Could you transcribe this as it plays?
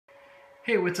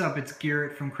Hey, what's up? It's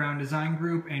Garrett from Crown Design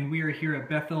Group, and we are here at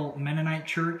Bethel Mennonite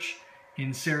Church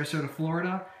in Sarasota,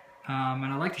 Florida. And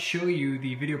I'd like to show you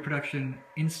the video production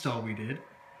install we did.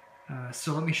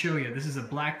 So let me show you. This is a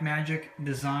Blackmagic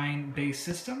Design based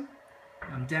system.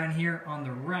 Down here on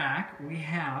the rack, we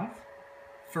have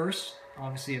first,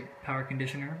 obviously, a power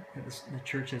conditioner that the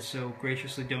church has so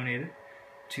graciously donated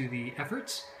to the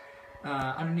efforts.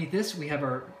 Underneath this, we have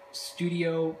our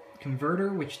studio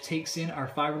converter, which takes in our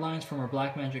fiber lines from our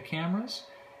Blackmagic cameras.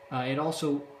 It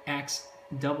also acts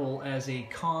double as a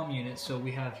comm unit, so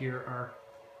we have here our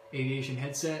aviation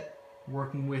headset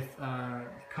working with the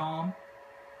comm.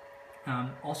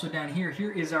 Also down here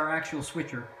is our actual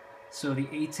switcher, so the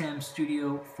ATEM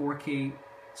Studio 4K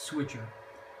switcher.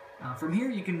 From here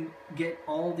you can get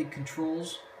all the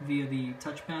controls via the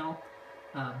touch panel,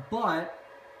 but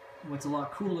what's a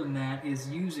lot cooler than that is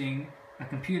using a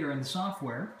computer and the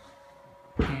software,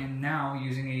 and now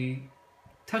using a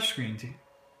touchscreen too.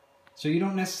 So you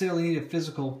don't necessarily need a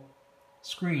physical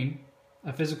screen,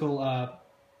 a physical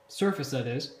surface that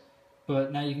is,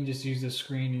 but now you can just use this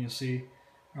screen and you'll see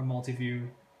our multi-view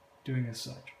doing as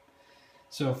such.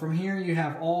 So from here you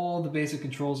have all the basic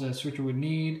controls that a switcher would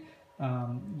need,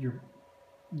 your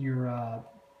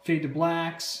fade to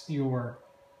blacks, your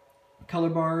color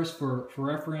bars for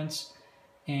reference,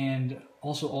 and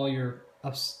also all your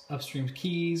upstream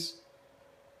keys.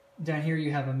 Down here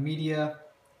you have a media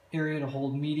area to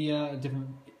hold media, different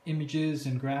images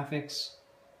and graphics.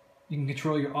 You can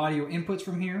control your audio inputs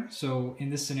from here. So in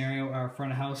this scenario, our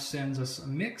front of house sends us a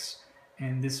mix,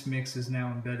 and this mix is now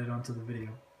embedded onto the video.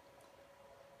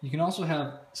 You can also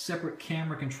have separate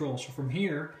camera controls. So from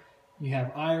here, you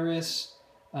have iris.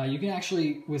 You can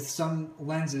actually, with some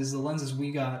lenses, the lenses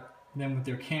we got them with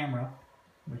their camera,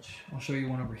 which I'll show you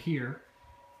one over here,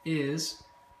 is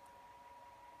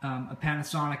a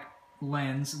Panasonic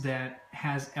lens that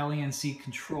has LENC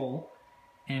control,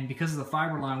 and because of the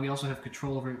fiber line we also have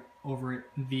control over it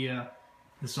via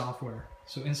the software.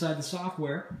 So inside the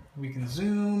software we can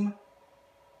zoom,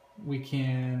 we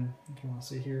can, if you want to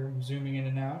see here, I'm zooming in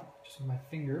and out just with my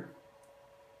finger.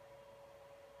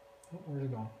 Oh, where's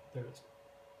it going? There it is.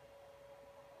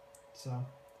 So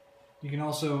you can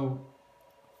also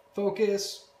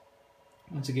focus.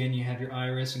 Once again, you have your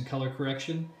iris and color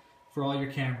correction for all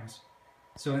your cameras.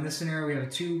 So in this scenario, we have a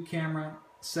 2-camera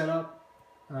setup.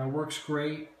 Works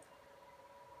great.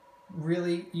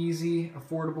 Really easy,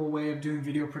 affordable way of doing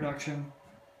video production.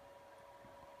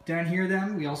 Down here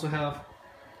then, we also have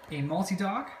a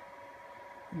multi-dock,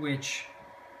 which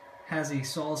has a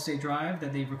solid-state drive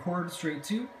that they record straight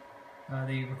to.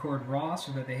 They record raw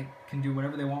so that they can do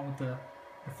whatever they want with the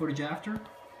footage after.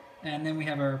 And then we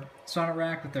have our Sonnet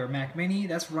rack with our Mac Mini.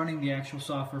 That's running the actual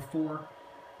software for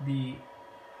the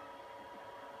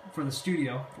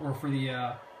studio, or for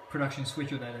the production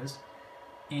switcher, that is.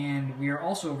 And we are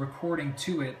also recording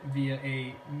to it via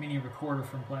a mini recorder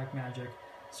from Blackmagic.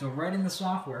 So right in the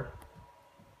software,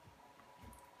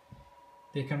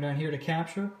 they come down here to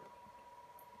capture,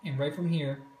 and right from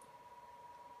here,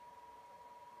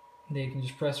 they can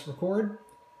just press record,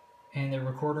 and they're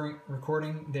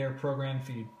recording their program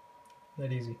feed.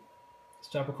 That easy.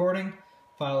 Stop recording,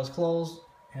 file is closed,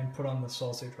 and put on the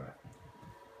solid-state drive.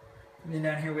 And then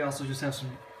down here we also just have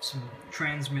some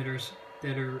transmitters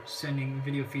that are sending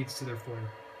video feeds to their foyer.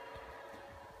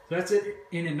 So that's it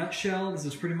in a nutshell. This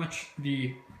is pretty much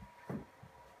the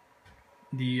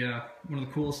one of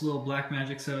the coolest little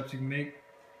Blackmagic setups you can make.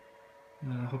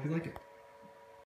 Hope you like it.